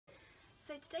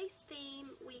So today's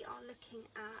theme, we are looking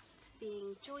at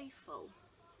being joyful.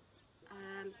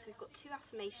 So we've got 2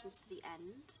 affirmations for the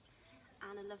end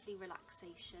and a lovely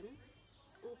relaxation,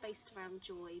 all based around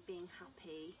joy, being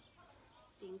happy,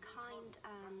 being kind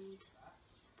and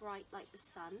bright like the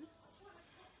sun.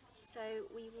 So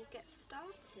we will get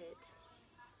started.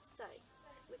 So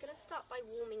we're going to start by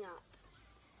warming up.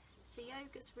 So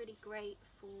yoga's really great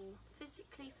for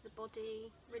physically, for the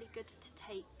body, really good to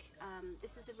take.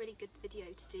 This is a really good video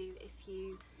to do if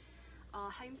you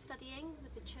are home studying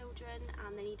with the children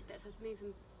and they need a bit of a move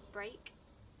and break.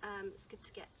 It's good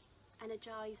to get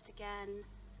energized again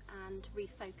and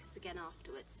refocus again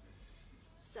afterwards.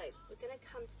 So we're going to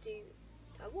come to do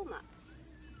a warm up.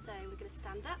 So we're going to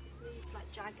stand up, moves like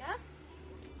Jagger.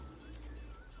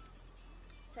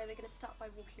 So we're going to start by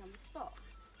walking on the spot.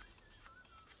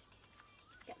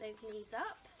 Get those knees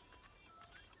up,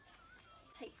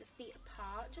 take the feet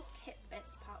apart, just hip width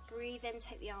apart, breathe in,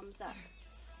 take the arms up,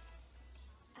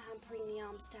 and bring the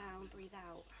arms down, breathe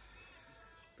out.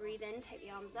 Breathe in, take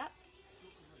the arms up,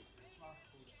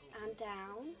 and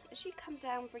down. As you come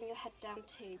down, bring your head down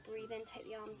too. Breathe in, take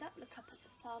the arms up, look up at the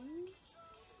thumbs.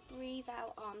 Breathe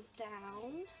out, arms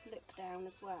down, look down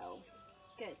as well.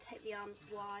 Good, take the arms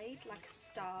wide like a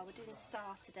star. We're doing a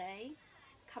star today.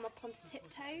 Come up onto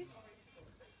tiptoes.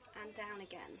 And down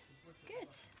again. Good,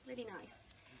 really nice.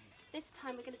 This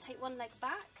time we're going to take one leg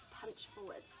back, punch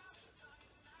forwards.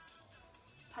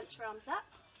 Punch your arms up.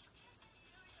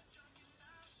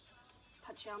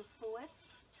 Punch your arms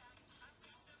forwards.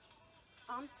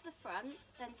 Arms to the front,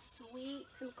 then sweep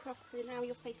them across so now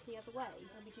you're facing the other way.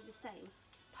 And we do the same.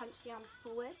 Punch the arms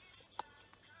forwards.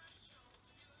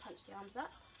 Punch the arms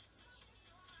up.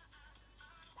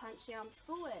 Punch the arms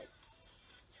forwards.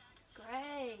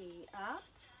 Great. Up.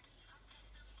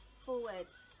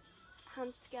 Forwards,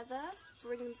 hands together,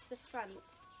 bring them to the front,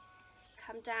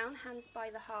 come down, hands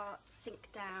by the heart, sink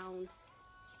down.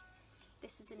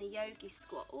 This is in a yogi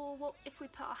squat, or what if we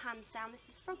put our hands down, this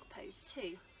is frog pose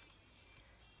too.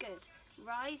 Good,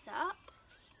 rise up,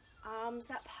 arms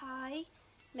up high,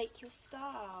 make your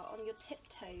star on your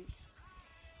tiptoes.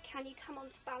 Can you come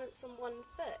onto balance on one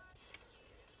foot?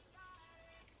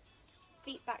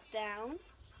 Feet back down,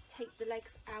 take the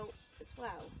legs out as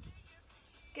well.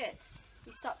 Good.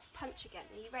 We start to punch again.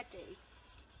 Are you ready?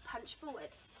 Punch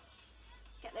forwards.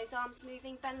 Get those arms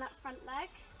moving. Bend that front leg.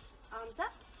 Arms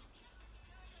up.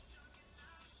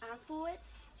 And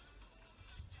forwards.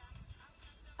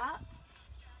 Up.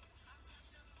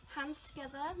 Hands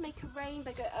together. Make a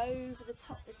rainbow. Go over the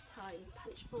top this time.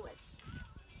 Punch forwards.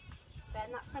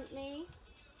 Bend that front knee.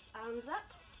 Arms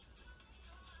up.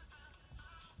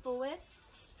 Forwards.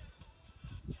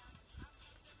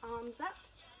 Arms up.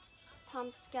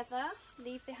 Palms together,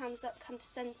 leave the hands up, come to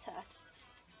centre,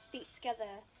 feet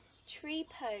together, tree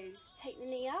pose, take the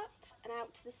knee up and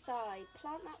out to the side,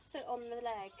 plant that foot on the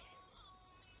leg.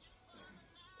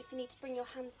 If you need to bring your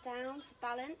hands down for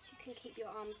balance, you can keep your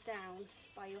arms down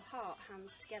by your heart,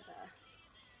 hands together.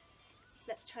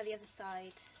 Let's try the other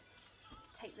side,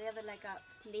 take the other leg up,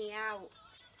 knee out,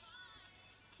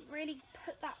 really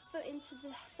put that foot into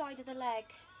the side of the leg.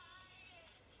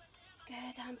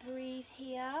 Good, and breathe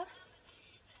here.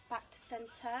 Back to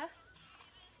centre.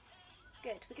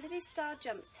 Good. We're going to do star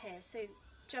jumps here. So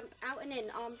jump out and in,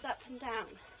 arms up and down.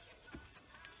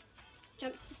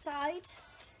 Jump to the side.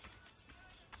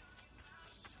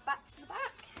 Back to the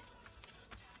back.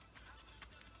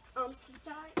 Arms to the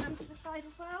side and to the side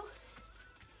as well.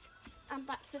 And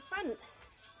back to the front.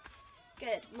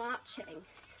 Good. Marching.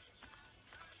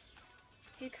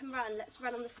 Who can run? Let's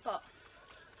run on the spot.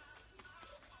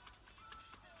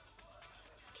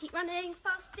 Keep running,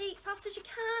 fast feet, fast as you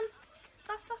can.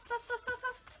 Fast, fast, fast, fast, fast,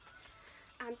 fast.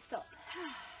 And stop.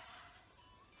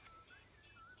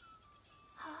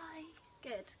 Hi.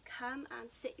 Good. Come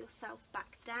and sit yourself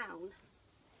back down.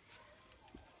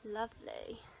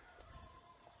 Lovely.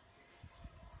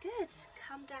 Good.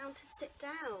 Come down to sit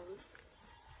down.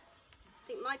 I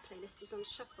think my playlist is on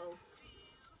shuffle.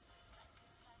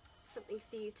 Something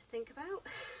for you to think about.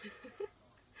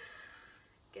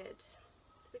 Good.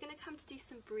 We're going to come to do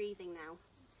some breathing now.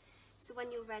 So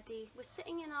when you're ready, we're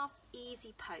sitting in our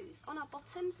easy pose. On our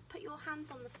bottoms, put your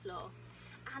hands on the floor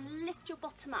and lift your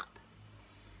bottom up.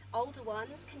 Older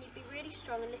ones, can you be really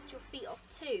strong and lift your feet off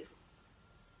too?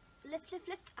 Lift, lift,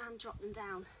 lift and drop them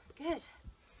down. Good.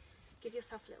 Give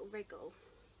yourself a little wriggle.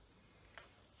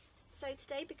 So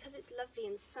today, because it's lovely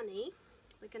and sunny,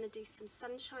 we're going to do some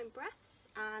sunshine breaths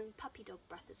and puppy dog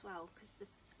breath as well, because the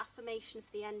affirmation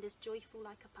for the end is joyful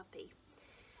like a puppy.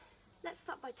 Let's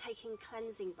start by taking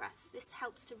cleansing breaths. This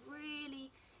helps to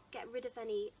really get rid of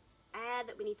any air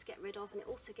that we need to get rid of, and it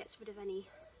also gets rid of any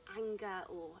anger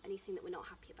or anything that we're not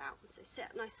happy about. So sit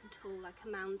up nice and tall like a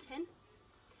mountain.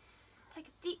 Take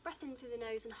a deep breath in through the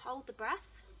nose and hold the breath.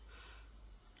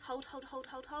 Hold, hold, hold,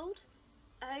 hold, hold.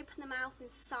 Open the mouth and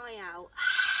sigh out.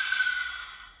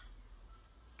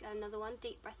 Go another one,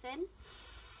 deep breath in.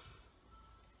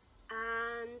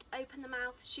 And open the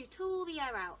mouth, shoot all the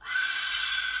air out.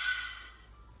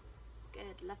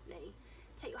 Good, lovely.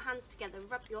 Take your hands together,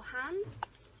 rub your hands,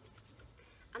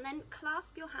 and then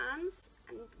clasp your hands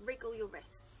and wriggle your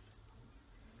wrists.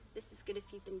 This is good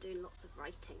if you've been doing lots of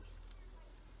writing.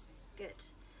 Good.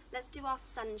 Let's do our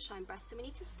sunshine breath. So we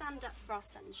need to stand up for our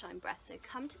sunshine breath. So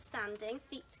come to standing,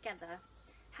 feet together,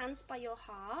 hands by your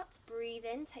heart. Breathe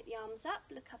in, take the arms up,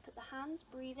 look up at the hands,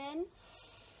 breathe in.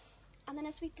 And then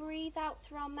as we breathe out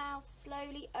through our mouth,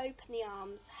 slowly open the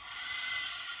arms.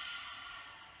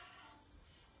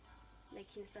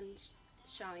 Making the sun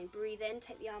shine. Breathe in,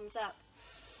 take the arms up.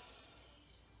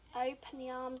 Open the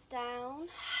arms down.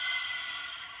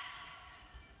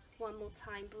 One more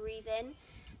time, breathe in.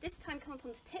 This time come up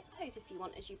onto tiptoes if you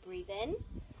want as you breathe in.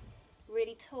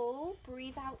 Really tall.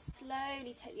 Breathe out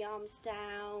slowly, take the arms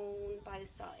down by the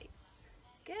sides.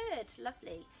 Good,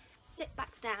 lovely. Sit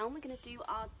back down. We're going to do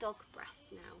our dog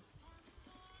breath now.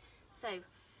 So,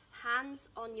 hands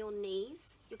on your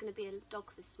knees. You're going to be a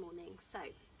dog this morning. So,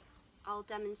 I'll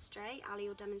demonstrate. Ali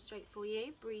will demonstrate for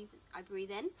you. Breathe. I breathe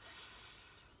in.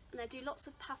 And I do lots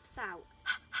of puffs out.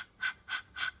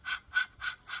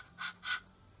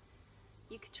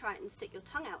 You could try it and stick your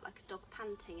tongue out like a dog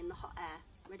panting in the hot air.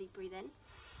 Ready? Breathe in.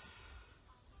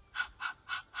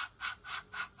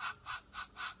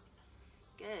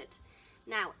 Good.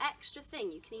 Now, extra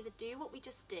thing, you can either do what we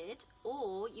just did,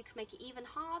 or you can make it even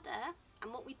harder.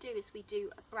 And what we do is we do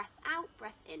a breath out,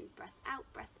 breath in, breath out,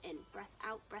 breath in, breath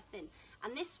out, breath in.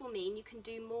 And this will mean you can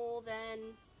do more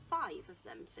than 5 of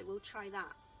them. So we'll try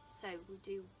that. So we'll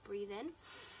do breathe in.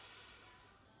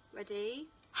 Ready?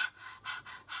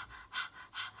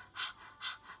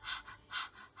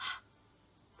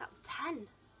 That was 10.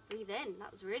 Breathe in.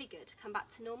 That was really good. Come back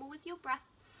to normal with your breath.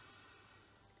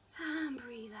 And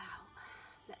breathe out.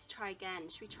 Let's try again.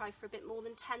 Should we try for a bit more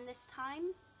than 10 this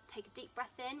time? Take a deep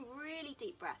breath in, really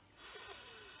deep breath.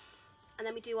 And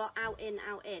then we do our out, in,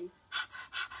 out, in.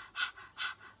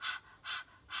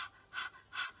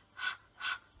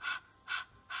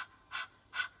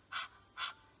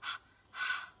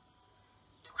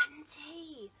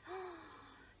 20.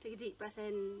 Take a deep breath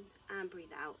in and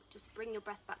breathe out. Just bring your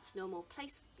breath back to normal.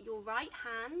 Place your right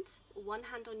hand, one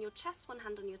hand on your chest, one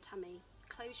hand on your tummy.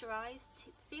 Close your eyes.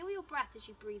 Feel your breath as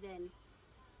you breathe in.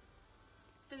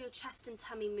 Feel your chest and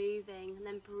tummy moving, and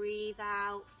then breathe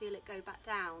out. Feel it go back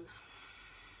down.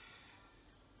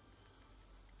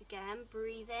 Again,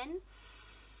 breathe in.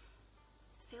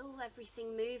 Feel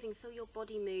everything moving. Feel your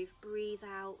body move. Breathe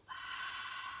out.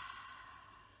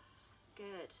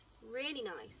 Good. Really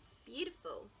nice.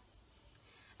 Beautiful.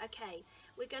 Okay,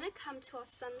 we're going to come to our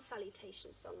sun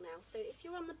salutation song now. So if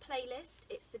you're on the playlist,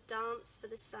 it's the Dance for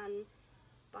the Sun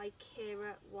by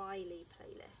Kira Wiley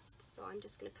playlist. So I'm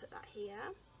just going to put that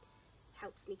here.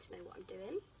 Helps me to know what I'm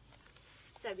doing.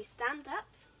 So we stand up,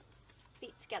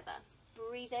 feet together.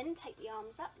 Breathe in, take the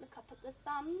arms up, look up at the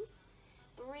thumbs.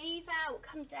 Breathe out,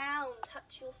 come down,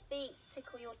 touch your feet,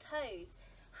 tickle your toes.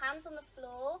 Hands on the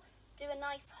floor, do a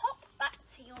nice hop back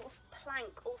to your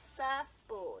plank or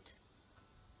surfboard.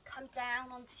 Come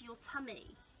down onto your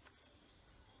tummy.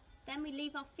 Then we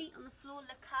leave our feet on the floor,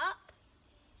 look up.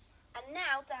 And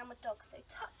now downward dog. So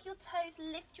tuck your toes,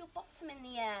 lift your bottom in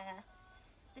the air.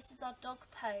 This is our dog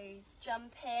pose.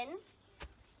 Jump in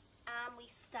and we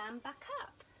stand back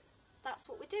up. That's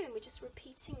what we're doing. We're just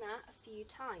repeating that a few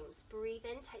times. Breathe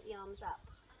in, take the arms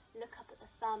up. Look up at the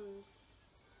thumbs.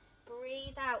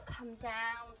 Breathe out, come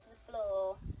down to the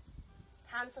floor.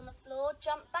 Hands on the floor,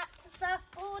 jump back to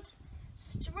surfboard.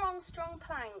 Strong, strong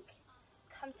plank.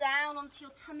 Come down onto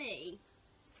your tummy.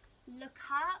 Look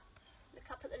up. Look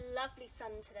up at the lovely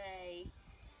sun today.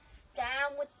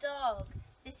 Downward dog.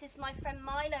 This is my friend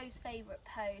Milo's favourite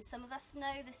pose. Some of us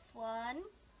know this one.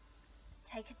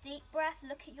 Take a deep breath.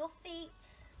 Look at your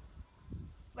feet.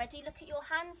 Ready? Look at your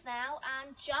hands now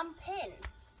and jump in.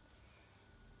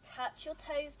 Touch your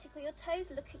toes, tickle your toes.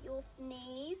 Look at your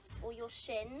knees or your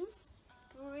shins.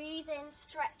 Breathe in,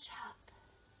 stretch up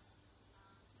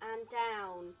and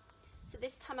down. So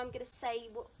this time I'm going to say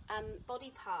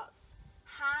body parts.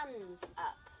 Hands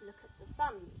up, look at the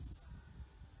thumbs.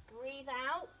 Breathe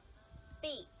out,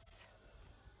 feet.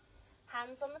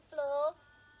 Hands on the floor,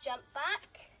 jump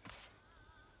back.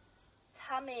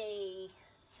 Tummy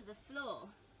to the floor.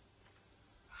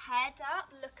 Head up,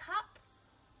 look up.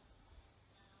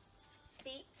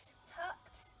 feet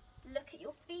tucked. Look at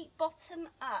your feet, bottom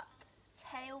up.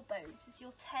 Tailbone, this is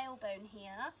your tailbone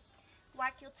here.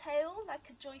 Wag your tail like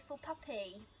a joyful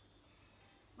puppy.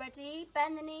 Ready?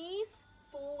 Bend the knees,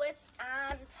 forwards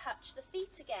and touch the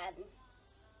feet again.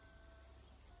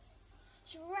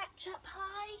 Stretch up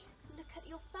high, look at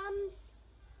your thumbs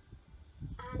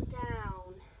and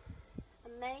down.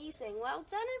 Amazing, well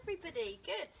done everybody,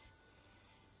 good.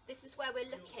 This is where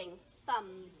we're looking,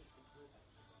 thumbs,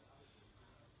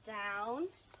 down,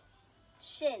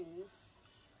 shins.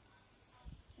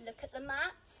 Look at the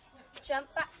mat,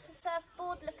 jump back to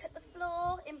surfboard, look at the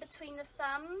floor, in between the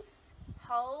thumbs,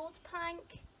 hold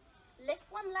plank, lift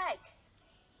one leg,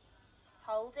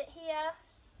 hold it here,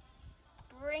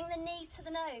 bring the knee to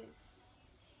the nose,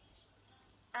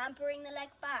 and bring the leg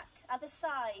back, other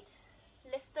side,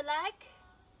 lift the leg,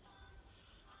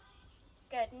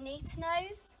 good, knee to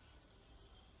nose,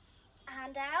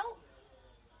 and out,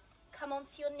 come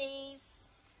onto your knees,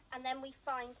 and then we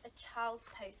find a child's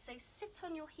pose. So sit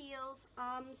on your heels,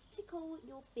 arms tickle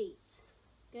your feet.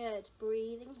 Good,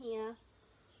 breathing here,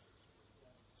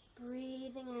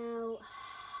 breathing out.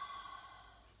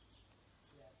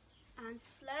 And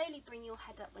slowly bring your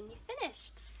head up when you've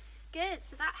finished. Good,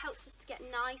 so that helps us to get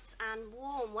nice and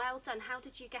warm. Well done, how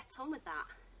did you get on with that?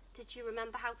 Did you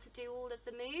remember how to do all of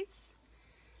the moves?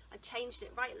 I changed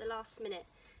it right at the last minute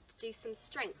to do some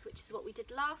strength, which is what we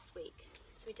did last week.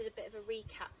 So we did a bit of a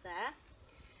recap there.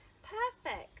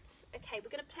 Perfect. Okay,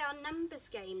 we're going to play our numbers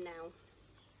game now.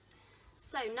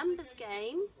 So numbers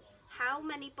game, how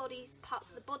many parts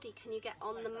of the body can you get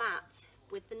on the mat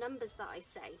with the numbers that I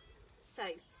say? So,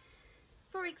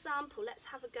 for example, let's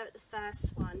have a go at the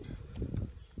first one.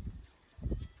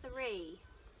 3.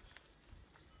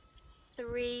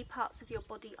 3 parts of your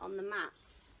body on the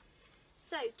mat.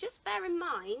 So just bear in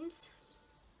mind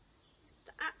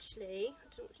that actually, I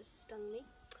don't know what just stung me,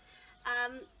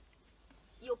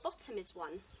 your bottom is 1.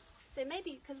 So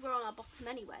maybe because we're on our bottom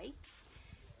anyway,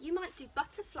 you might do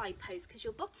butterfly pose because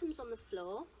your bottom's on the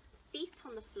floor, feet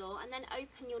on the floor, and then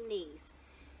open your knees.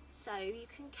 So you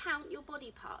can count your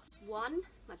body parts. 1,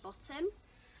 my bottom,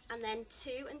 and then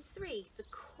 2 and 3, the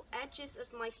edges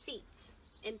of my feet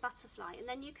in butterfly. And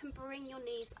then you can bring your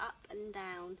knees up and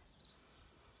down.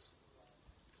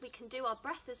 We can do our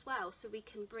breath as well, so we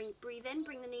can breathe in,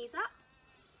 bring the knees up,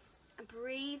 and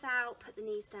breathe out, put the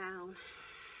knees down.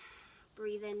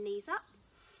 Breathe in, knees up,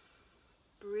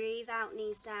 breathe out,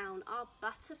 knees down. Our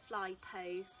butterfly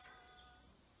pose.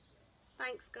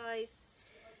 Thanks guys.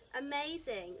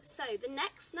 Amazing. So the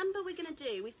next number we're going to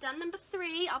do, we've done number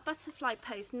 3, our butterfly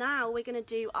pose. Now we're going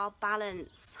to do our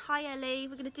balance. Hi Ellie,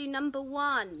 we're going to do number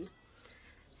 1.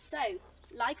 So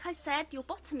like I said, your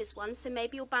bottom is 1, so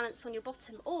maybe you'll balance on your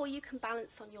bottom, or you can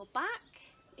balance on your back.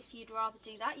 If you'd rather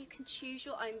do that, you can choose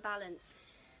your own balance.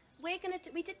 We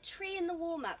did tree in the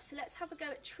warm-up, so let's have a go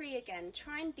at tree again.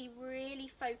 Try and be really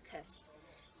focused.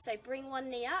 So bring one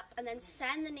knee up and then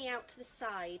send the knee out to the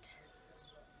side.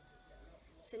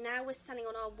 So now we're standing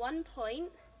on our 1 point,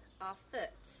 our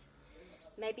foot.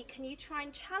 Maybe can you try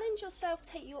and challenge yourself,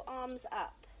 take your arms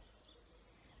up.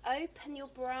 Open your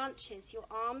branches. Your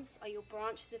arms are your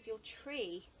branches of your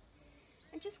tree.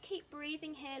 And just keep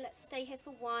breathing here. Let's stay here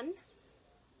for 1,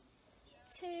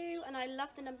 2, and I love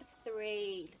the number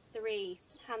 3. 3.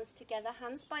 Hands together,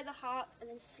 hands by the heart, and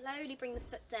then slowly bring the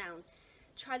foot down.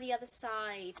 Try the other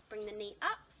side. Bring the knee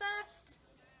up first.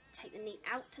 Take the knee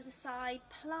out to the side.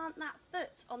 Plant that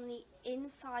foot on the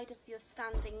inside of your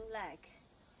standing leg.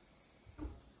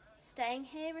 Staying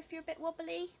here if you're a bit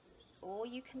wobbly, or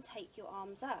you can take your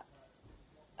arms up.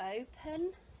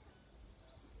 Open.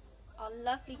 Our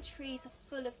lovely trees are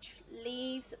full of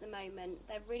leaves at the moment.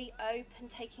 They're really open,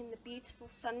 taking the beautiful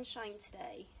sunshine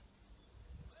today.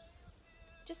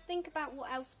 Just think about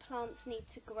what else plants need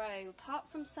to grow apart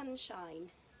from sunshine.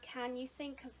 Can you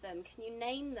think of them? Can you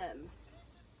name them?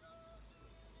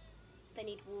 They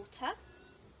need water,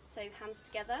 so hands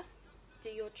together. Do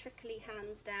your trickly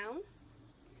hands down.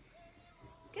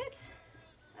 Good.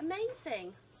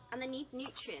 Amazing. And they need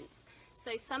nutrients.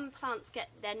 So some plants get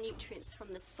their nutrients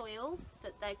from the soil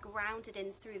that they're grounded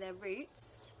in through their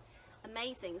roots.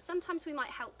 Amazing. Sometimes we might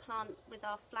help plant with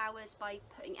our flowers by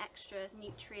putting extra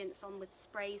nutrients on with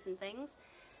sprays and things,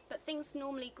 but things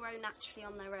normally grow naturally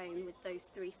on their own with those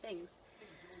 3 things.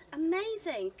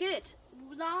 Amazing. Good.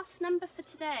 Last number for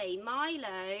today.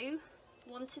 Milo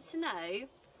wanted to know,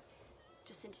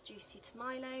 just introduce you to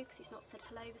Milo because he's not said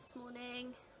hello this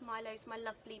morning. Milo's my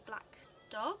lovely black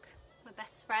dog, my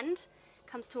best friend,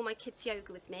 comes to all my kids'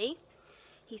 yoga with me.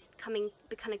 He's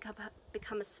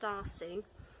become a star soon.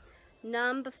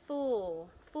 Number 4,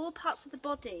 4 parts of the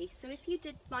body. So if you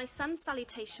did my sun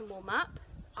salutation warm-up,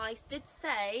 I did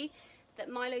say that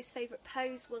Milo's favourite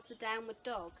pose was the downward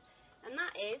dog. And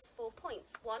that is 4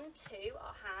 points. 1, 2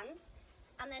 are hands,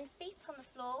 and then feet on the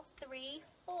floor, 3,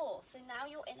 4. So now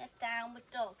you're in a downward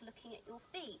dog looking at your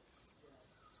feet.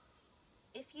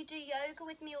 If you do yoga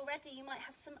with me already, you might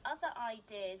have some other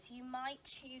ideas. You might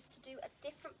choose to do a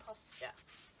different posture.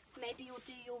 Maybe you'll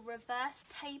do your reverse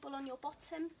table on your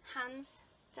bottom, hands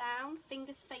down,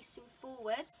 fingers facing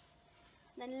forwards,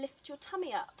 and then lift your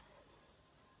tummy up,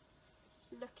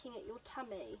 looking at your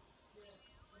tummy.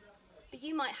 But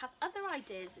you might have other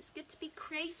ideas. It's good to be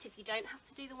creative. You don't have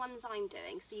to do the ones I'm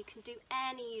doing, so you can do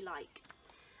any you like.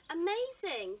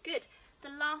 Amazing, good. The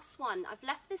last one, I've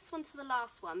left this one to the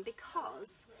last one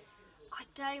because I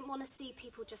don't want to see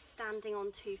people just standing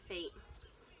on 2 feet.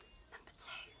 Number 2.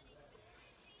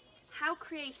 How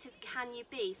creative can you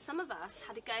be? Some of us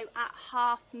had a go at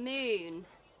half moon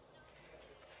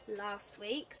last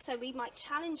week, so we might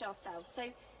challenge ourselves. So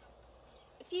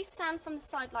if you stand from the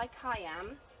side like I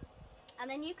am, and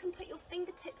then you can put your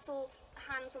fingertips or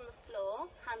hands on the floor,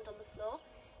 hand on the floor,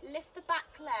 lift the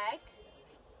back leg,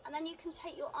 and then you can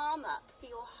take your arm up for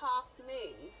your half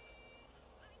moon.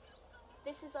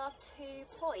 This is our 2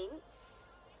 points.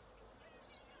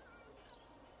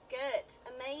 Good,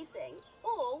 amazing.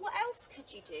 Or what else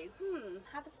could you do?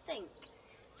 Have a think.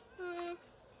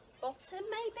 Bottom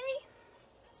maybe?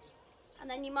 And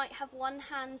then you might have 1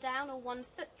 hand down or 1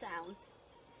 foot down.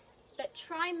 But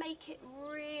try and make it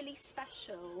really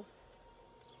special.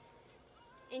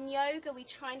 In yoga we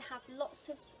try and have lots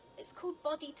of, it's called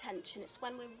body tension. It's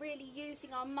when we're really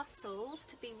using our muscles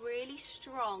to be really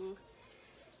strong.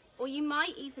 Or you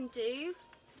might even do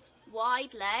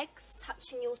wide legs,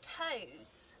 touching your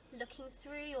toes, looking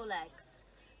through your legs.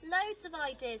 Loads of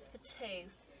ideas for 2,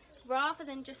 rather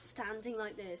than just standing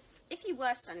like this. If you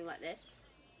were standing like this,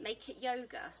 make it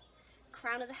yoga.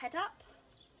 Crown of the head up,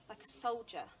 like a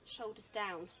soldier, shoulders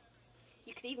down.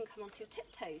 You can even come onto your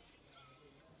tiptoes.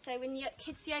 So in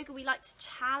kids yoga we like to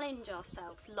challenge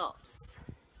ourselves lots.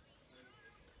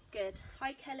 Good.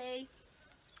 Hi Kelly.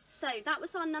 So that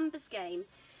was our numbers game.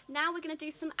 Now we're going to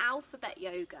do some alphabet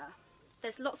yoga.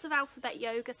 There's lots of alphabet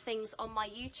yoga things on my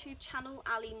YouTube channel,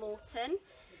 Ali Morton.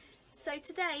 So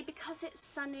today, because it's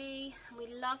sunny and we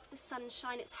love the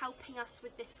sunshine, it's helping us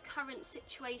with this current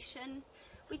situation.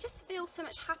 We just feel so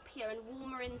much happier and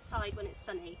warmer inside when it's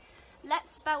sunny.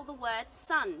 Let's spell the word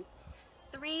sun.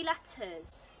 3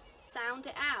 letters. Sound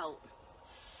it out.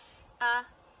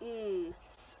 S-a-n,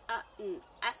 s-a-n,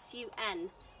 S-U-N,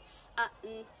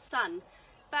 s-a-n, sun.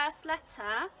 First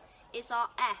letter is our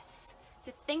S.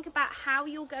 So think about how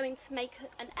you're going to make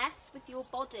an S with your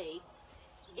body.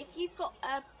 If you've got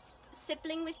a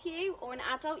sibling with you or an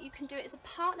adult, you can do it as a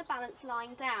partner balance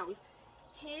lying down.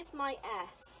 Here's my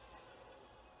S.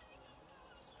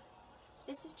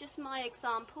 This is just my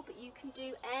example, but you can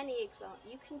do any example.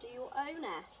 You can do your own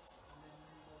S.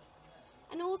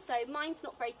 And also, mine's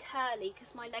not very curly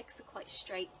because my legs are quite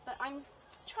straight, but I'm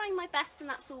trying my best and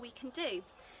that's all we can do.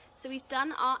 So we've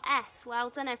done our S. Well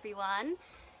done, everyone.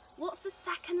 What's the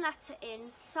second letter in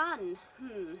sun?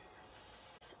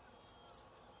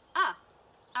 A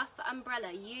for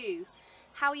umbrella, U.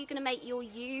 How are you going to make your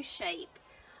U shape?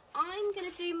 I'm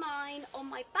going to do mine on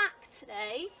my back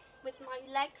today with my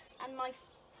legs and my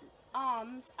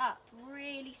arms up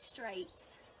really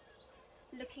straight,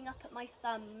 looking up at my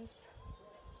thumbs.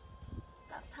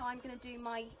 That's how I'm going to do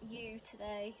my U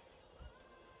today.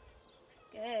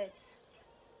 Good.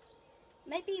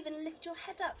 Maybe even lift your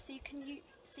head up so you can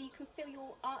feel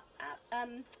your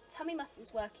tummy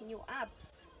muscles working, your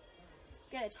abs.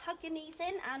 Good. Hug your knees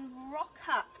in and rock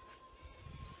up.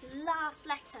 Last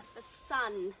letter for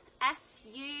sun.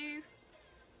 S-U-N.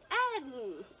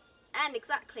 N,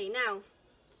 exactly. Now,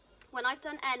 when I've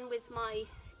done N with my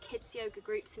kids yoga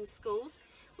groups in schools,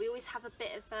 we always have a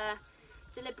bit of a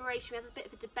deliberation, we have a bit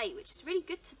of a debate, which is really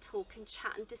good to talk and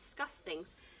chat and discuss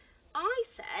things. I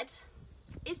said,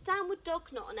 is downward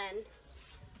dog not an N?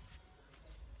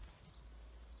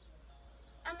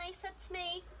 And they said to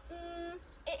me,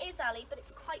 it is, Ali, but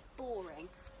it's quite boring.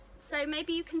 So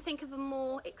maybe you can think of a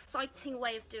more exciting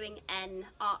way of doing N.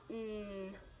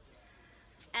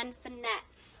 N for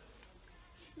net.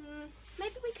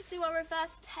 Maybe we could do our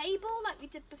reverse table like we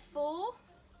did before.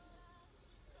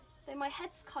 Though my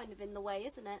head's kind of in the way,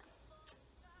 isn't it?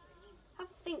 Have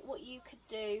a think what you could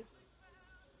do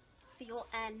for your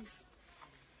N.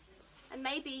 And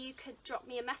maybe you could drop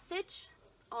me a message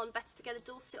on Better Together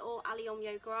Dorset or Ali on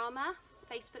Yogorama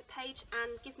Facebook page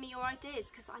and give me your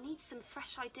ideas, because I need some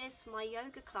fresh ideas for my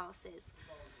yoga classes.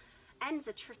 N's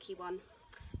a tricky one.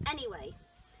 Anyway,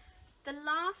 The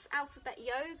last alphabet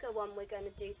yoga one we're going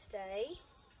to do today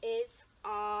is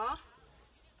our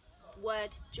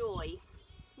word joy.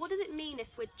 What does it mean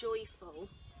if we're joyful?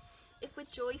 If we're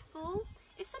joyful,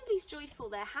 if somebody's joyful,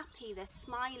 they're happy, they're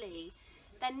smiley,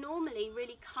 they're normally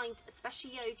really kind,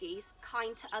 especially yogis,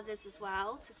 kind to others as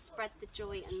well, to spread the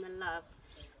joy and the love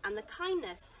and the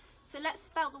kindness. So let's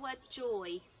spell the word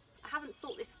joy. I haven't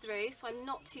thought this through, so I'm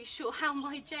not too sure how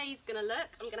my J is going to look.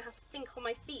 I'm going to have to think on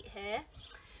my feet here.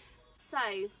 So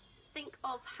think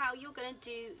of how you're going to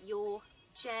do your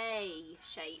J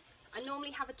shape. I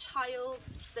normally have a child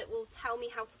that will tell me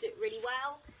how to do it really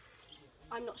well.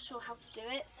 I'm not sure how to do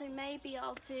it, so maybe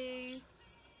I'll do,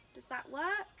 does that work?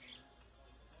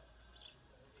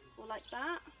 Or like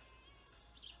that.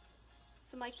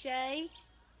 For my J,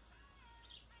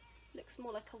 looks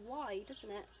more like a Y, doesn't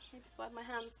it? Maybe if I have my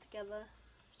hands together.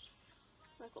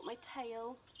 I've got my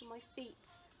tail and my feet.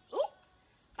 Oh,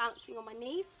 bouncing on my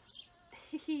knees.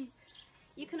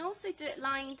 You can also do it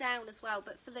lying down as well,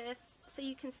 but for the, so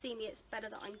you can see me, it's better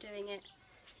that I'm doing it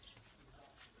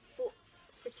for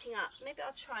sitting up. Maybe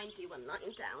I'll try and do one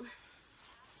lying down.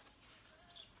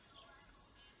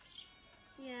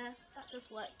 Yeah, that does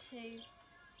work too.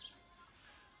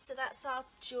 So that's our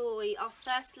joy, our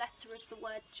first letter of the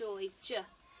word joy, J.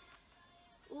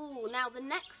 Ooh, now the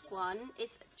next one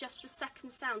is just the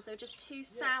second sounds. There are just two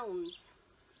sounds.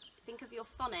 Think of your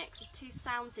phonics. There's two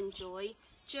sounds in joy.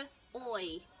 J,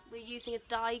 oi. We're using a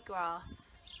digraph.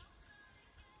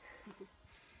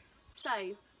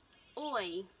 So,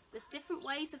 oi. There's different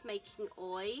ways of making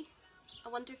oi. I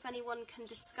wonder if anyone can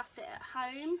discuss it at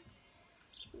home.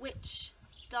 Which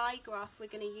digraph we're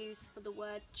going to use for the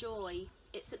word joy.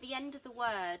 It's at the end of the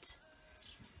word.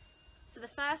 So the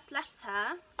first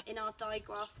letter in our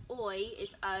digraph oi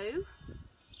is O.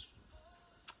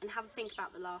 And have a think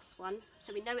about the last one.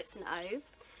 So we know it's an O.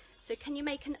 So can you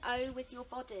make an O with your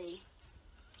body?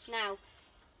 Now,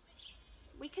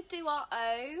 we could do our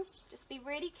O. Just be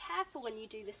really careful when you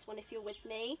do this one if you're with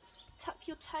me. Tuck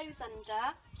your toes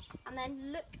under and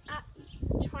then look at,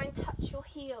 try and touch your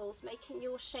heels, making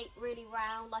your shape really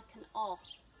round like an O.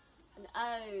 An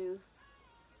O.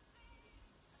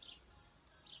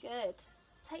 Good.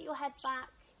 Take your head back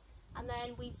and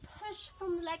then we push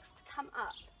from the legs to come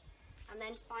up and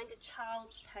then find a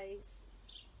child's pose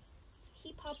to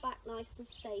keep our back nice and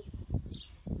safe.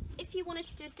 If you wanted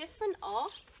to do a different O,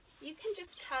 you can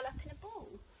just curl up in a ball.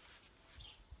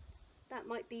 That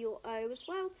might be your O as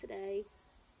well today.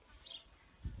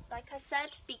 Like I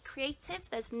said, be creative,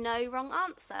 there's no wrong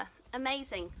answer.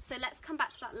 Amazing. So let's come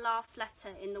back to that last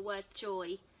letter in the word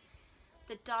joy.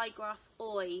 The digraph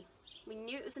oi. We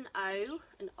knew it was an O,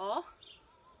 an O.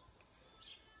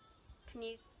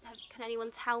 Can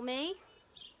anyone tell me?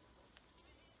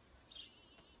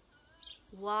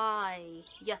 Y.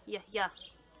 Yeah.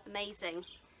 Amazing.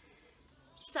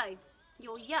 So,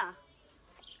 your ya.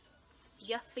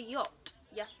 Ya for yacht.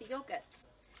 Ya for yogurt.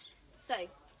 So,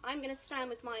 I'm going to stand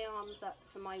with my arms up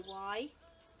for my Y.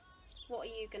 What are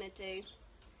you going to do?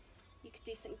 You could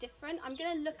do something different. I'm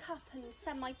going to look up and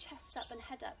send my chest up and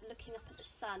head up, looking up at the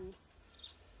sun.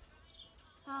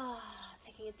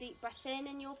 Taking a deep breath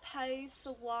in your pose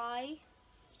for Y,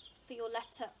 for your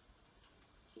letter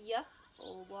Y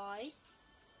or Y.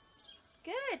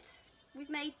 Good. We've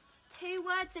made 2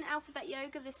 words in alphabet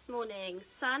yoga this morning,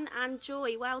 sun and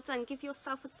joy. Well done. Give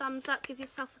yourself a thumbs up, give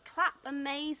yourself a clap.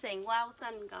 Amazing. Well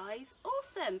done, guys.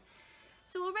 Awesome.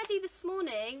 So already this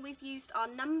morning we've used our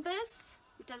numbers,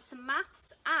 we've done some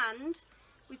maths, and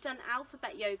we've done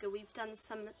alphabet yoga. We've done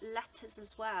some letters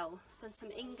as well. We've done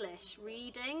some English,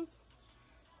 reading,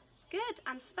 good,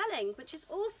 and spelling, which is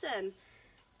awesome.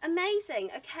 Amazing.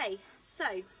 Okay, so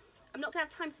I'm not going to have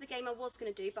time for the game I was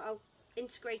going to do, but I'll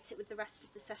integrate it with the rest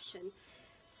of the session.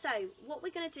 So what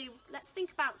we're going to do, let's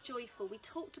think about joyful. We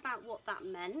talked about what that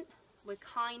meant. We're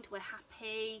kind, we're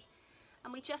happy,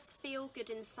 and we just feel good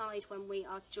inside when we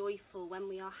are joyful, when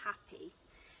we are happy.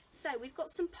 So we've got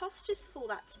some postures for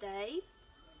that today.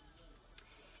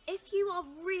 If you are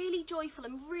really joyful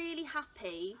and really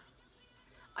happy,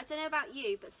 I don't know about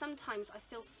you, but sometimes I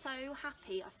feel so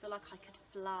happy, I feel like I could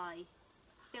fly.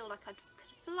 I feel like I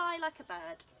could fly like a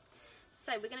bird.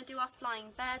 So we're going to do our flying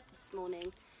bird this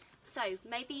morning. So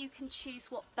maybe you can choose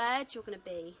what bird you're going to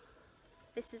be.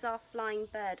 This is our flying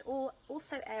bird, or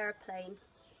also aeroplane.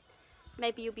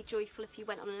 Maybe you'll be joyful if you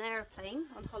went on an aeroplane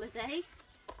on holiday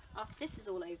after this is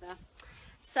all over.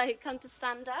 So come to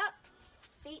stand up,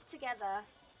 feet together.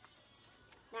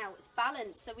 Now it's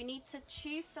balance, so we need to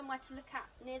choose somewhere to look at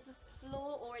near the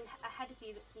floor or ahead of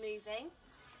you that's moving.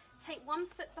 Take one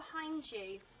foot behind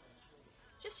you.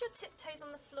 Just your tiptoes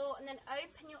on the floor, and then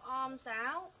open your arms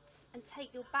out and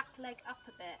take your back leg up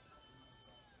a bit.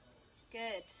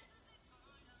 Good.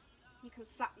 You can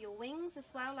flap your wings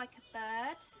as well like a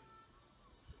bird.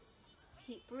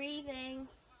 Keep breathing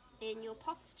in your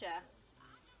posture.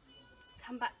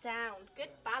 Come back down. Good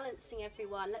balancing,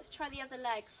 everyone. Let's try the other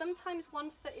leg. Sometimes one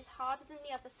foot is harder than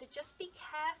the other, so just be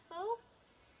careful.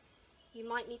 You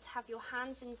might need to have your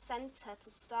hands in center to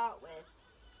start with.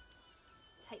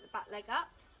 Take the back leg up.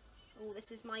 Oh,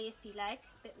 this is my iffy leg,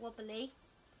 a bit wobbly.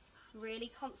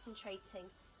 Really concentrating.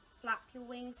 Flap your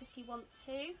wings if you want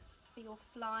to for your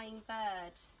flying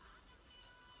bird.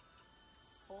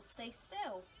 Or stay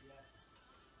still.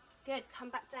 Good, come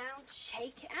back down,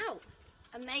 shake it out.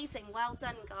 Amazing, well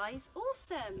done guys,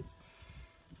 awesome.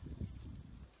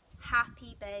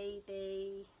 Happy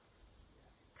baby.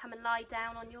 Come and lie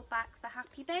down on your back for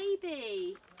happy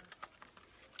baby.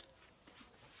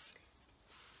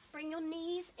 Bring your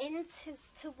knees in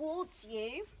towards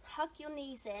you, hug your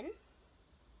knees in.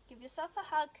 Give yourself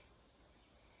a hug.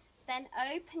 Then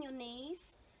open your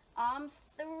knees, arms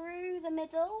through the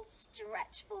middle,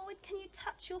 stretch forward. Can you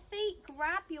touch your feet?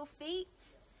 Grab your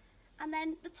feet. And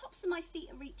then the tops of my feet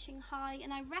are reaching high,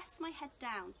 and I rest my head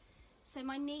down. So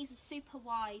my knees are super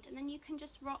wide, and then you can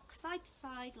just rock side to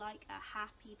side like a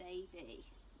happy baby.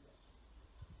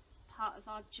 Part of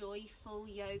our joyful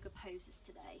yoga poses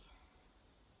today.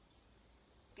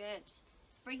 Good.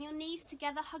 Bring your knees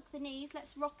together, hug the knees.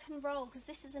 Let's rock and roll, because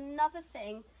this is another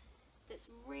thing that's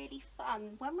really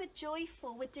fun. When we're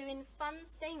joyful, we're doing fun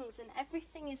things, and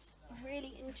everything is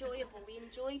really enjoyable. We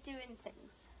enjoy doing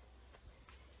things.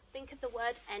 Think of the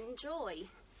word enjoy.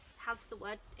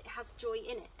 It has joy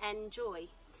in it. Enjoy.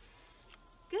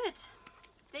 Good.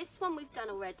 This one we've done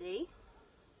already.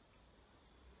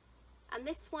 And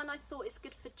this one I thought is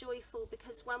good for joyful,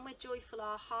 because when we're joyful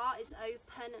our heart is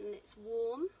open and it's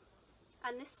warm.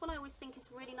 And this one I always think is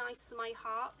really nice for my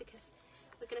heart, because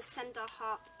we're going to send our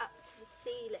heart up to the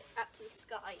ceiling, up to the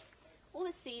sky, or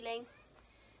the ceiling.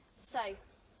 So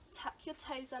tuck your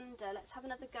toes under. Let's have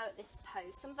another go at this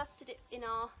pose. Some of us did it in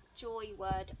our joy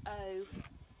word, O.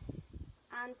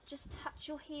 And just touch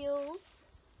your heels,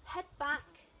 head back,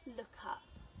 look up.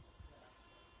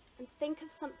 And think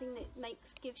of something that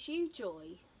gives you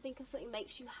joy. Think of something that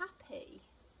makes you happy.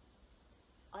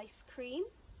 Ice cream,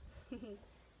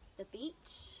 the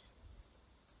beach.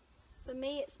 For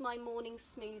me, it's my morning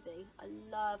smoothie. I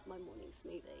love my morning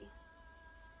smoothie.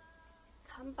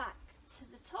 Come back to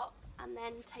the top and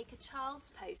then take a child's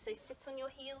pose. So sit on your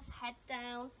heels, head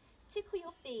down, tickle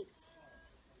your feet.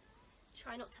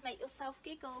 Try not to make yourself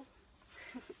giggle.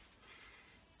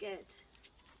 Good.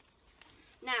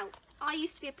 Now, I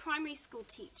used to be a primary school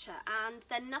teacher, and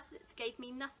then gave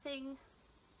me nothing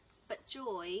but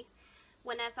joy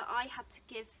whenever I had to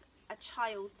give a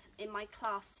child in my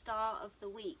class Star of the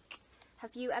Week.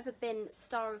 Have you ever been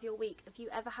Star of your Week? Have you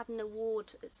ever had an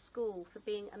award at school for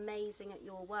being amazing at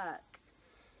your work?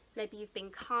 Maybe you've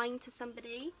been kind to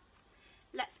somebody.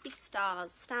 Let's be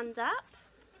stars. Stand up.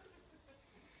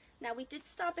 Now, we did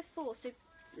star before, so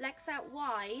legs out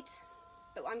wide,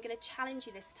 but I'm going to challenge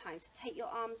you this time. So take your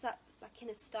arms up like in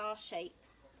a star shape.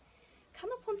 Come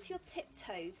up onto your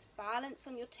tiptoes. Balance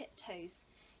on your tiptoes.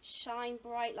 Shine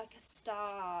bright like a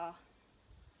star.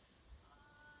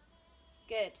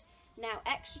 Good. Now,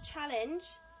 extra challenge.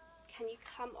 Can you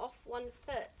come off one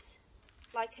foot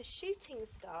like a shooting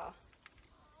star?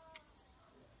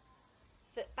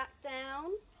 Foot back down.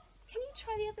 Can you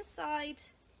try the other side?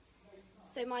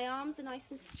 So my arms are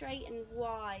nice and straight and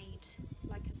wide,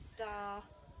 like a star.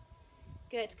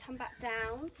 Good, come back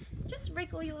down. Just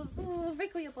wriggle your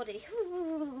body.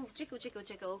 Ooh, jiggle, jiggle,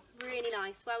 jiggle. Really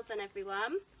nice, well done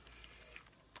everyone.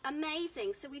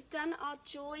 Amazing, so we've done our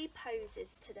joy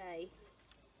poses today.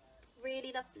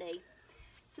 Really lovely.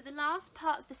 So the last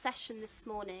part of the session this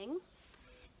morning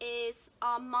is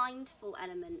our mindful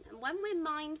element. And when we're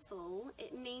mindful,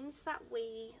 it means that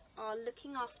we are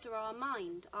looking after our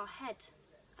mind, our head,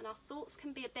 and our thoughts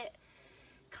can be a bit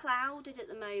clouded at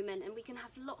the moment, and we can have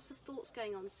lots of thoughts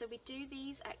going on. So we do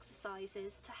these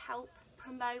exercises to help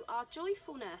promote our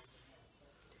joyfulness.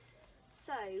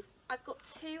 So I've got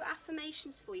 2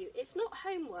 affirmations for you. It's not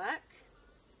homework,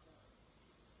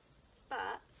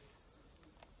 but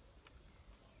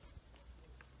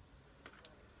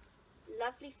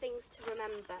lovely things to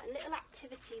remember and little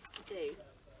activities to do.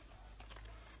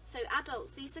 So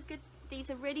adults, these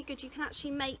are really good. You can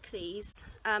actually make these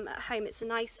at home. It's a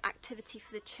nice activity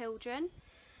for the children.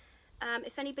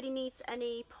 If anybody needs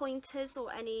any pointers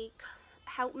or any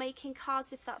help making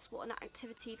cards, if that's what an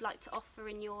activity you'd like to offer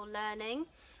in your learning,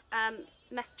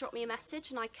 drop me a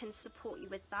message and I can support you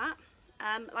with that.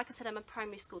 Like I said, I'm a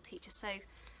primary school teacher, so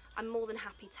I'm more than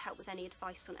happy to help with any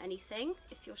advice on anything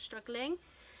if you're struggling.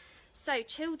 So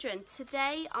children,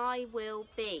 today I will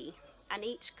be, and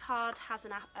each card has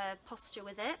a posture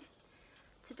with it.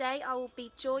 Today I will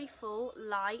be joyful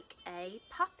like a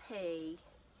puppy.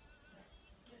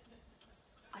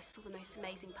 I saw the most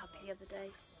amazing puppy the other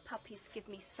day. Puppies give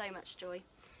me so much joy.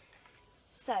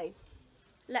 So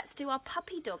let's do our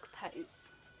puppy dog pose.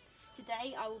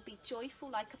 Today I will be joyful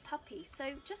like a puppy.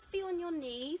 So just be on your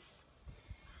knees,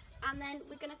 and then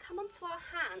we're going to come onto our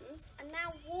hands and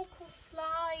now walk or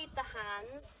slide the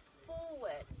hands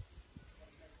forwards.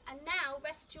 And now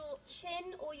rest your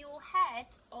chin or your head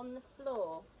on the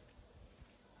floor.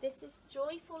 This is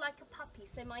joyful like a puppy.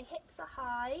 So my hips are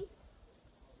high.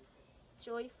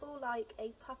 Joyful like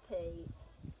a puppy.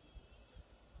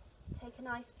 Take a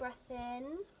nice breath in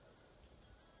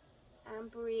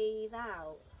and breathe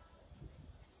out.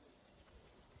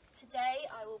 Today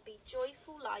I will be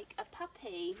joyful like a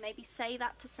puppy. Maybe say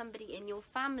that to somebody in your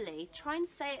family. Try and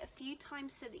say it a few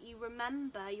times so that you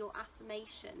remember your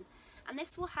affirmation. And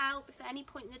this will help if at any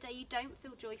point in the day you don't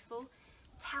feel joyful.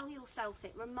 Tell yourself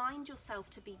it. Remind yourself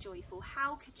to be joyful.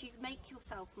 How could you make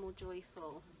yourself more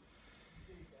joyful?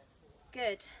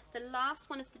 Good. The last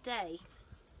one of the day.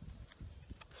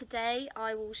 Today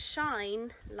I will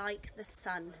shine like the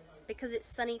sun, because it's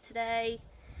sunny today.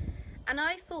 And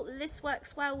I thought that this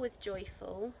works well with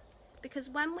joyful, because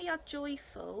when we are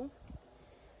joyful,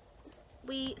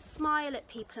 we smile at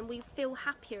people and we feel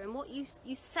happier, and what you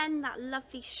send that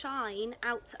lovely shine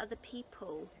out to other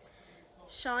people.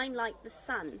 Shine like the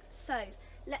sun. So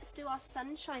let's do our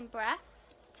sunshine breath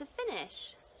to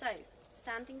finish. So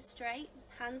standing straight,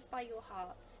 hands by your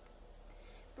heart.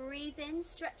 Breathe in,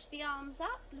 stretch the arms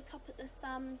up, look up at the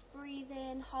thumbs, breathe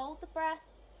in, hold the breath.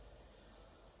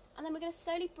 And then we're going to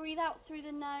slowly breathe out through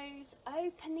the nose,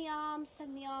 open the arms,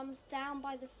 send the arms down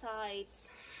by the sides.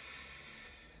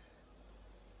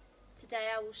 Today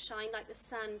I will shine like the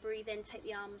sun. Breathe in, take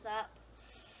the arms up.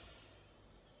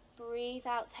 Breathe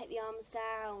out, take the arms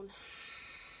down.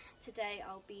 Today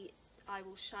I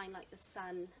will shine like the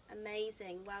sun.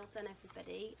 Amazing. Well done,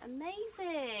 everybody.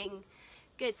 Amazing.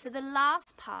 Good. So the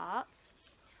last part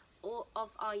of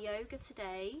our yoga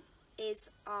today is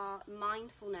our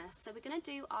mindfulness. So we're going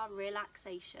to do our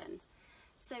relaxation.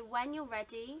 So when you're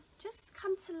ready, just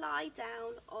come to lie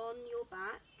down on your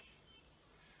back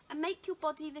and make your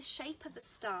body the shape of a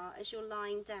star as you're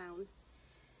lying down.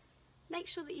 Make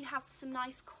sure that you have some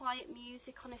nice quiet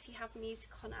music on if you have music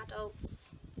on, adults,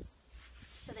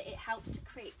 so that it helps to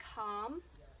create calm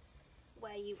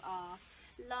where you are.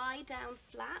 Lie down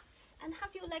flat and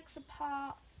have your legs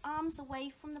apart, arms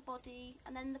away from the body,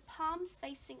 and then the palms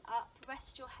facing up.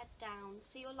 Rest your head down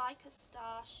so you're like a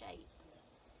star shape.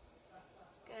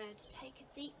 Good. Take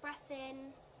a deep breath in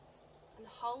and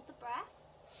hold the breath.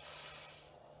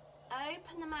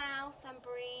 Open the mouth and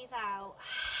breathe out.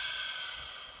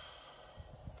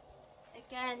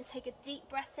 Again, take a deep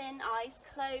breath in, eyes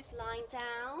closed, lying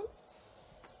down.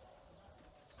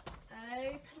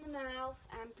 Open the mouth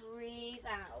and breathe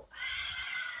out.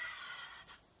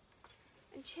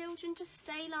 And children, just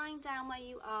stay lying down where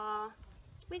you are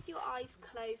with your eyes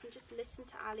closed and just listen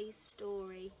to Ali's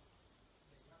story.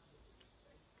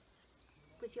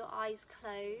 With your eyes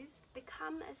closed,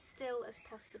 become as still as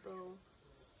possible.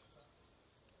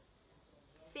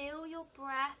 Feel your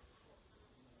breath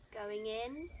going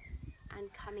in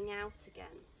and coming out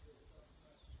again.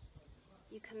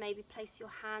 You can maybe place your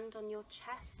hand on your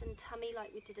chest and tummy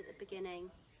like we did at the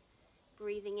beginning.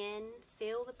 Breathing in,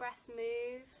 feel the breath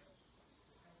move,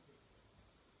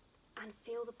 and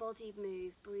feel the body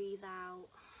move. Breathe out.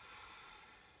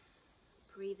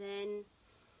 Breathe in,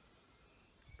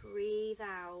 breathe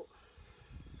out.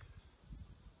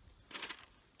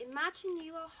 Imagine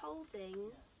you are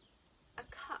holding a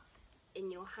cup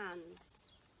in your hands.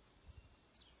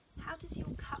 How does your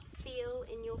cup feel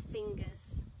in your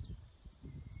fingers?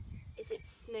 Is it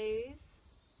smooth?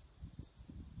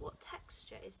 What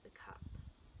texture is the cup?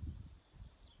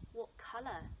 What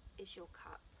colour is your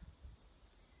cup?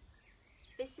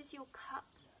 This is your cup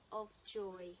of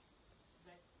joy.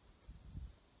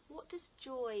 What does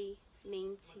joy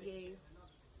mean to you?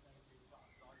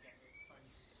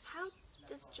 How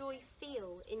does joy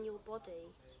feel in your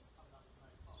body?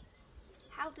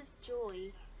 How does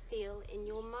joy feel in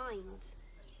your mind?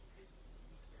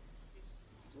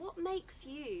 What makes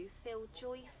you feel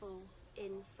joyful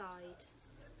inside?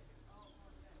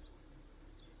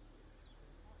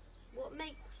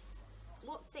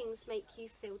 What things make you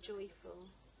feel joyful?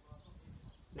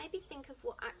 Maybe think of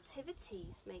what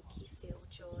activities make you feel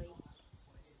joy.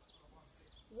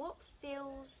 What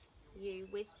fills you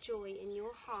with joy in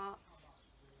your heart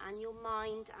and your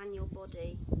mind and your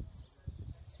body.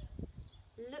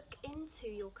 Look into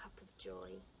your cup of joy.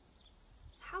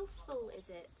 How full is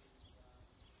it?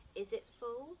 Is it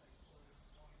full?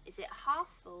 Is it half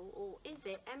full, or is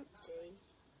it empty?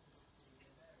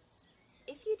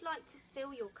 If you'd like to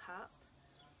fill your cup,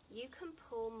 you can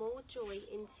pour more joy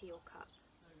into your cup.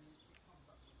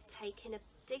 Take in a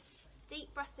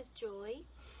deep breath of joy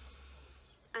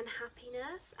and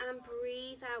happiness, and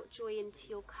breathe out joy into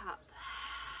your cup.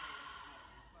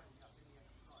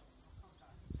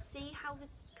 See how the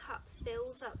cup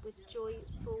fills up with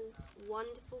joyful,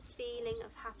 wonderful feeling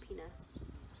of happiness.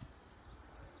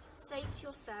 Say to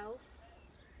yourself,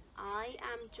 I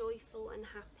am joyful and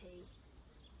happy.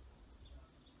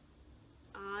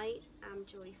 I am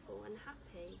joyful and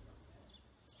happy.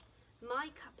 My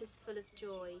cup is full of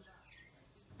joy.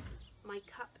 My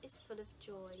cup is full of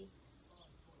joy.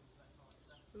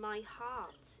 My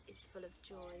heart is full of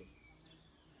joy.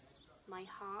 My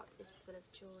heart is full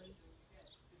of joy.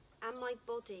 And my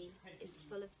body is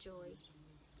full of joy.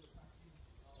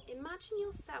 Imagine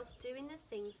yourself doing the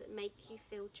things that make you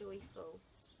feel joyful.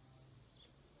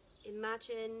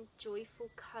 Imagine joyful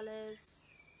colours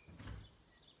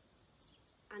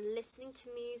and listening to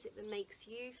music that makes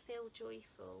you feel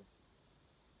joyful.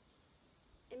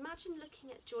 Imagine looking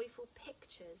at joyful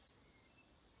pictures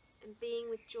and being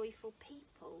with joyful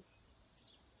people.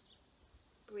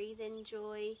 Breathe in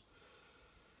joy.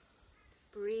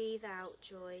 Breathe out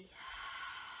joy.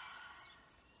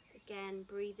 Again,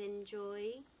 breathe in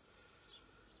joy.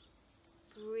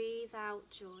 Breathe out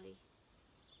joy.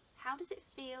 How does it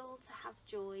feel to have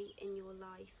joy in your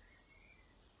life?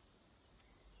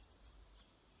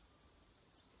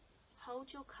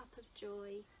 Hold your cup of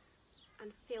joy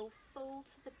and feel full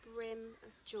to the brim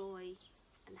of joy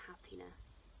and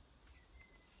happiness.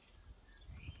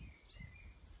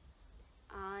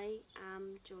 I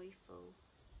am joyful.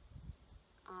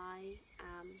 I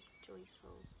am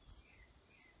joyful.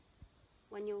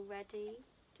 When you're ready,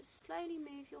 just slowly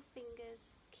move your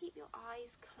fingers. Keep your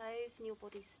eyes closed and your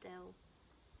body still.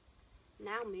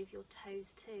 Now move your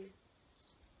toes too.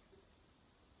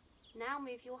 Now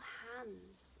move your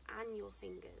hands and your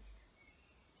fingers.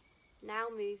 Now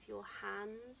move your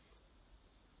hands,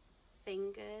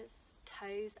 fingers,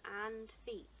 toes and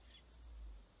feet.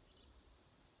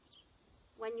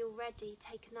 When you're ready,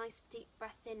 take a nice deep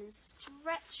breath in and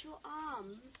stretch your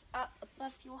arms up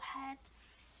above your head.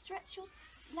 Stretch your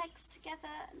legs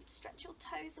together and stretch your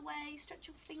toes away, stretch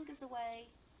your fingers away.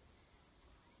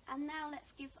 And now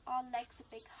let's give our legs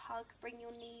a big hug. Bring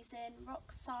your knees in,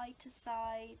 rock side to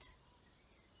side.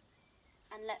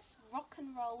 And let's rock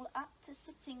and roll up to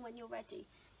sitting when you're ready.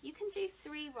 You can do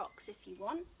 3 rocks if you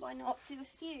want. Why not do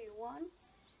a few? 1.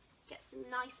 Get some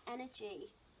nice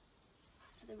energy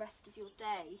for the rest of your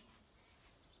day.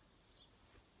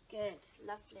 Good,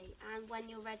 lovely. And when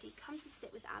you're ready, come to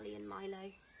sit with Ali and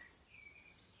Milo.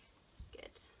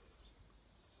 Good.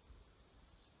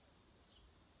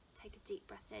 Take a deep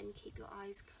breath in, keep your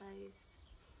eyes closed.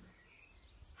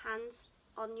 Hands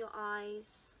on your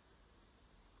eyes.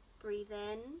 Breathe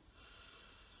in.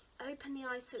 Open the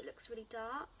eyes so it looks really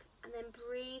dark. And then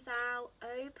breathe out,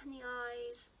 open the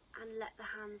eyes and let the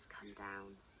hands come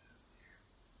down.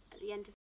 At the end of